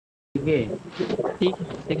ठीक है,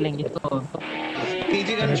 देख लेंगे तो।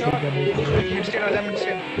 PG gun shot mid state आजा mid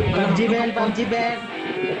state PUBG ban PUBG ban.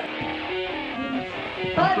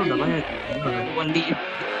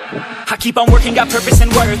 I keep on working, got purpose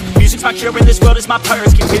and worth. Music's my cure and this world is my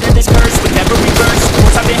purse. Get rid of this curse with every verse.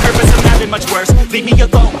 Once I've been hurt but some have been much worse. Leave me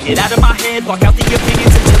alone, get out of my head. Block out the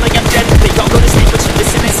opinions until I am dead. They all go to sleep but you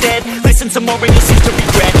listen instead. Listen some more and you'll cease to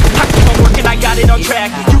regret. I keep on working, I got it on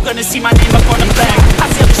track. You gonna see my name up on the flag.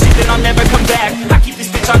 I sail this ship and I'll never come back. I keep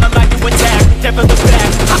this bitch on a line to attack. Never look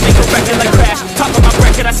back, I make a record like Crash. Top of my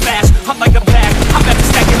record I smash, I'm like a pack. I'm ever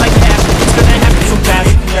stacking like cash. It's gonna happen so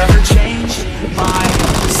fast. Never change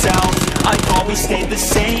myself, I've always stayed the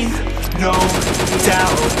same, no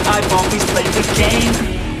doubt. I've always played the game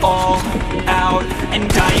all out, and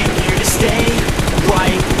I am here to stay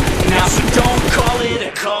right now. So don't call it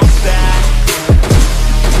a comeback.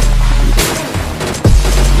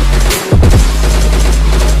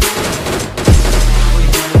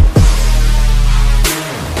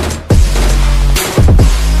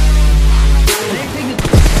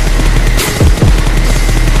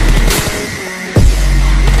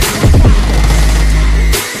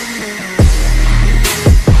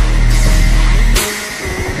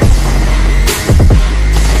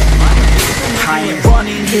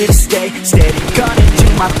 Here to stay, steady, gonna do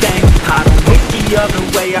my thing. I don't look the other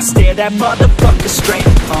way, I stare that motherfucker straight.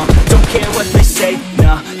 Don't care what they say,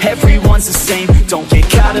 nah, everyone's the same. Don't get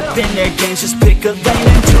caught up in their games, just pick a lane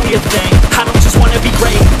and do your thing. I don't just wanna be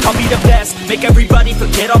great, I'll be the best. Make everybody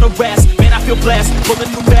forget all the rest. Man, I feel blessed,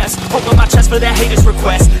 bulletproof vest over my chest for that haters'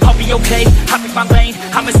 request. I'll be okay, I pick my lane,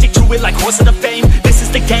 I'ma stick to it like horse of the fame. This is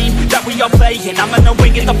the game that we all play, and I'ma know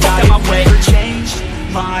when get the fuck out my way. Change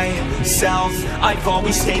myself, I've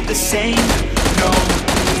always stayed the same, no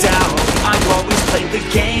doubt. I've always played the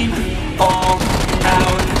game all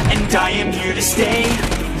out, and I am here to stay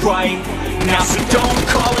right now. So don't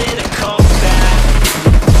call it a